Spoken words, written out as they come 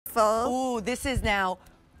beautiful. Ooh, this is now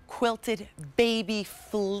quilted baby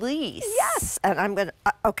fleece. Yes, and I'm gonna,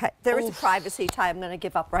 okay, there is a privacy tie I'm gonna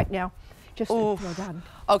give up right now. Just to throw down.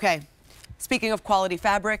 Okay, speaking of quality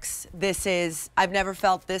fabrics, this is, I've never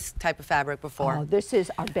felt this type of fabric before. Oh, this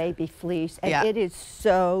is our baby fleece, and it is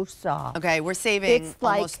so soft. Okay, we're saving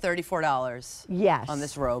almost $34 on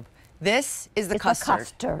this robe. This is the custard.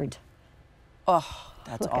 It's the custard. Oh,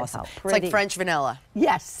 that's Look awesome. at how It's pretty. like French vanilla.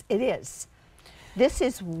 Yes, it is. This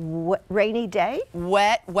is rainy day?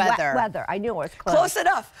 Wet weather. Wet weather. I knew it was close. Close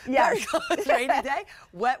enough. Yes. Very close. Rainy day.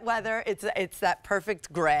 Wet weather. It's that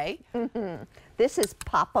perfect gray. This is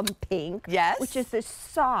Popham Pink. Yes. Which is this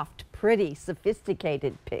soft, pretty,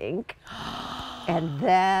 sophisticated pink. And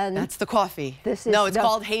then that's the coffee. This is it's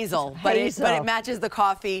called Hazel, but it matches the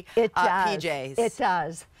coffee does. PJs. It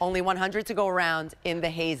does. Only 100 to go around in the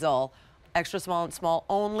Hazel. Extra small and small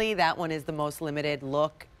only. That one is the most limited.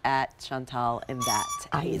 Look at Chantal in that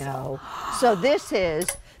Hazel. I know. So this is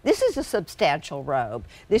a substantial robe.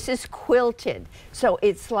 This is quilted. So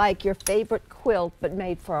it's like your favorite quilt, but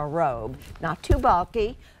made for a robe. Not too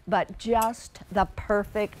bulky, but just the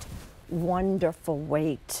perfect, wonderful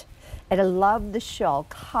weight. And I love the shawl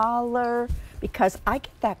collar because I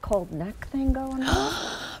get that cold neck thing going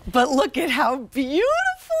on. But look at how beautiful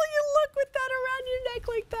you look with that around your neck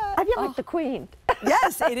like that. I feel like the queen.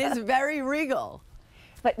 Yes, it is very regal.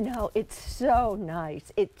 But no, it's so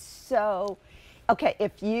nice. It's so, okay,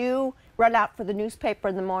 if you run out for the newspaper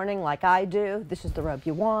in the morning like I do, this is the robe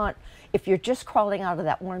you want. If you're just crawling out of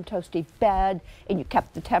that warm, toasty bed and you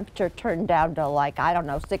kept the temperature turned down to like, I don't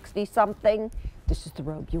know, 60 something, this is the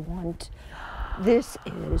robe you want. This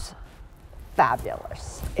is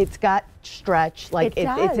fabulous. It's got stretch, like it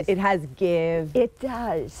has give. It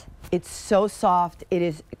does. It's so soft. It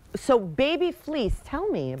is so baby fleece. Tell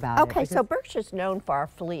me about it. Okay, so Berkshire's known for our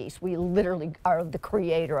fleece. We literally are the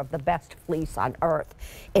creator of the best fleece on earth.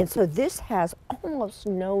 And so this has almost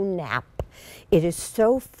no nap. It is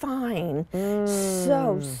so fine,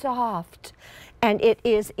 so soft. And it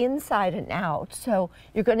is inside and out, so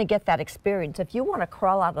you're going to get that experience. If you want to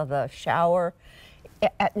crawl out of the shower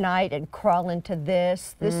at night and crawl into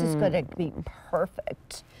this, this is going to be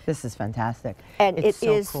perfect. This is fantastic. And it's it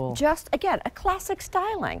is cool. just, again, a classic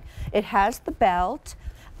styling. It has the belt,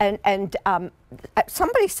 and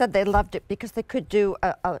somebody said they loved it because they could do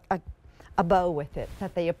a bow with it,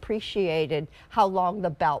 that they appreciated how long the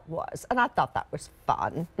belt was. And I thought that was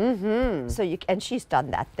fun. So and she's done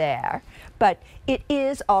that there. But it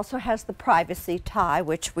also has the privacy tie,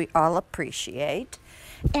 which we all appreciate.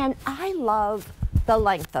 And I love the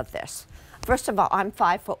length of this. First of all, I'm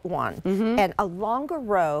 5'1", and a longer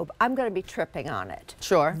robe, I'm going to be tripping on it.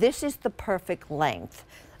 Sure. This is the perfect length,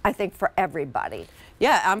 I think, for everybody.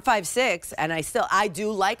 Yeah, I'm 5'6", and I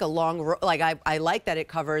do like a long, I like that it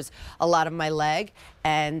covers a lot of my leg,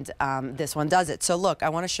 and this one does it. So look, I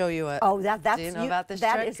want to show you a. Oh, that's do you know about this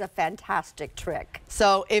trick? That is a fantastic trick.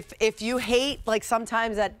 So if you hate, like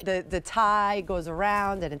sometimes that the tie goes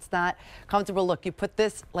around and it's not comfortable, look, you put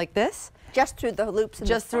this like this. Just through the loops in the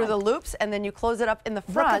front. Just through the loops, and then you close it up in the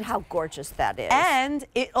front. Look at how gorgeous that is. And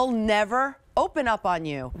it'll never open up on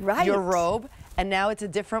you. Right. Your robe. And now it's a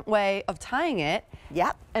different way of tying it.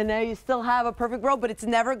 Yep. And now you still have a perfect robe, but it's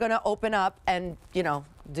never going to open up and, you know,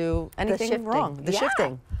 do anything wrong. The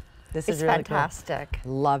shifting. This is really fantastic.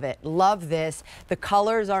 Cool. Love it. Love this. The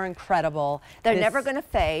colors are incredible. They're never going to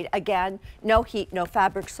fade. Again, no heat, no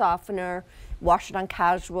fabric softener. Wash it on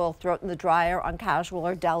casual, throw it in the dryer on casual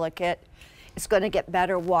or delicate. It's going to get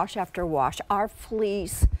better wash after wash. Our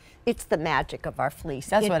fleece, it's the magic of our fleece.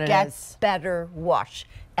 That's what it is. It gets better wash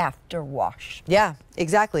after wash. Yeah,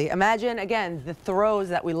 exactly. Imagine, again, the throws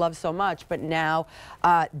that we love so much, but now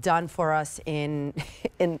done for us in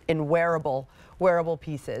wearable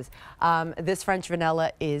pieces. This French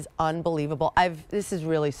vanilla is unbelievable. This is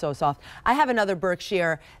really so soft. I have another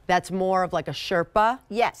Berkshire that's more of like a Sherpa.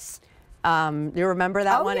 Yes. You remember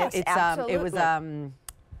that one? Yes, absolutely. It was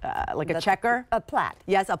like a checker. A plaid.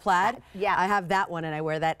 Yes, a plaid. Yeah. I have that one, and I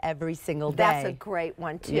wear that every single day. That's a great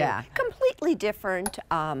one, too. Yeah. Completely different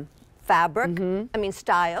fabric, I mean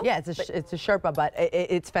style. Yeah, it's a Sherpa, but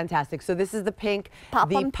it's fantastic. So this is the pink.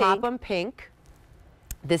 Popham pink.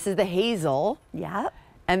 This is the hazel. Yeah.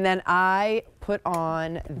 And then I put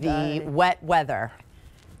on the wet weather.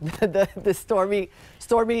 the stormy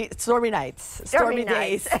nights. Stormy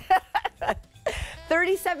days.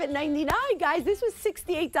 $37.99, guys. This was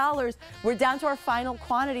 $68. We're down to our final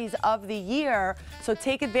quantities of the year, so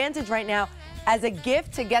take advantage right now. As a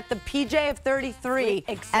gift to get the PJ of 33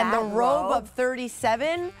 and the robe of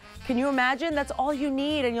 37, can you imagine? That's all you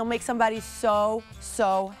need, and you'll make somebody so,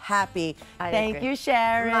 so happy. Thank you,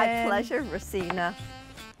 Sharon. My pleasure, Rosina.